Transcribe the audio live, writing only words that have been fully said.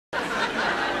The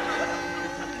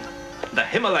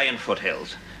Himalayan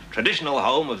foothills, traditional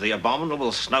home of the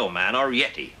abominable snowman or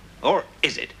Yeti. Or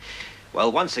is it?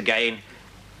 Well, once again,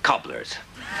 cobblers.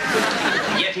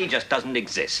 The Yeti just doesn't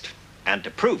exist. And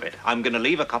to prove it, I'm going to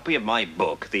leave a copy of my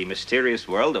book, The Mysterious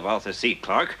World of Arthur C.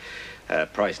 Clarke,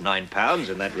 price £9,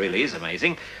 and that really is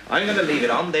amazing. I'm going to leave it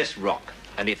on this rock.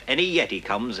 And if any Yeti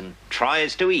comes and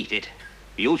tries to eat it,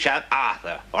 you'll shout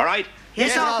Arthur, all right?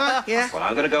 Yes, Arthur. Yeah. Well,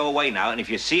 I'm going to go away now, and if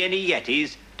you see any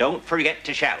Yetis, don't forget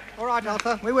to shout. All right,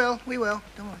 Arthur. We will.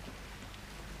 Don't worry.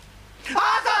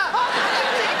 Arthur!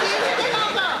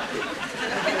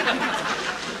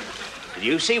 Did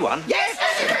you see one? Yes!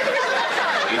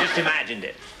 You just imagined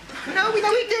it. No, we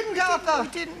didn't, Arthur. We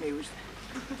didn't. It was...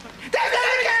 There's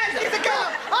it again! There's the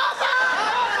girl! Arthur!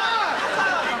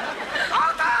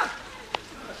 Arthur!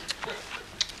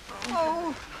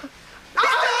 Oh.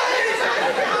 Arthur!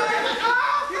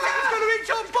 You think he's going to eat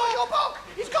your book? Your book!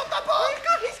 He's got the book!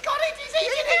 He's got it! He's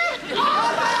eating it!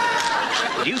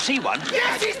 Arthur! Did you see one?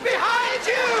 Yes, he's behind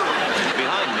you!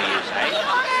 Behind me, you say?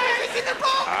 Yes, he's in the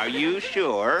book! Are you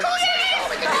sure? Oh, yes!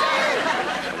 We can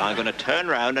see him! Well, I'm going to turn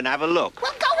round and have a look.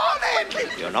 Well, go on then!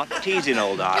 You're not teasing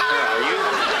old Arthur, are you?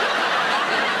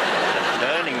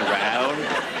 Turning round.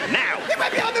 Now! He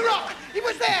went behind the rock! He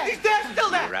was there! He's there, still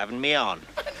there! You're having me on.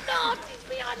 No, he's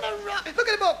behind the rock. Look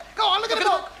at the book! Go on, look at the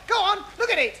book! Go on, look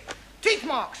at it! Teeth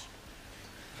marks!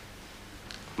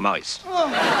 Mice. Oh.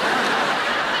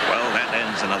 Well, that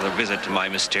ends another visit to my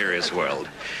mysterious world.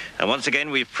 And once again,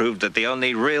 we've proved that the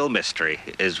only real mystery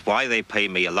is why they pay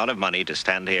me a lot of money to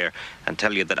stand here and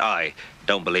tell you that I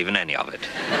don't believe in any of it.